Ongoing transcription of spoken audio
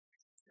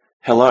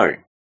Hello,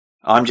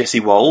 I'm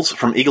Jesse Walls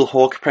from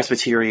Eaglehawk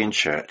Presbyterian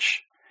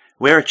Church.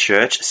 We're a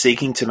church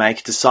seeking to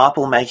make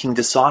disciple-making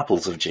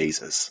disciples of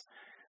Jesus.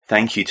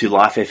 Thank you to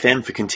Life FM for continuing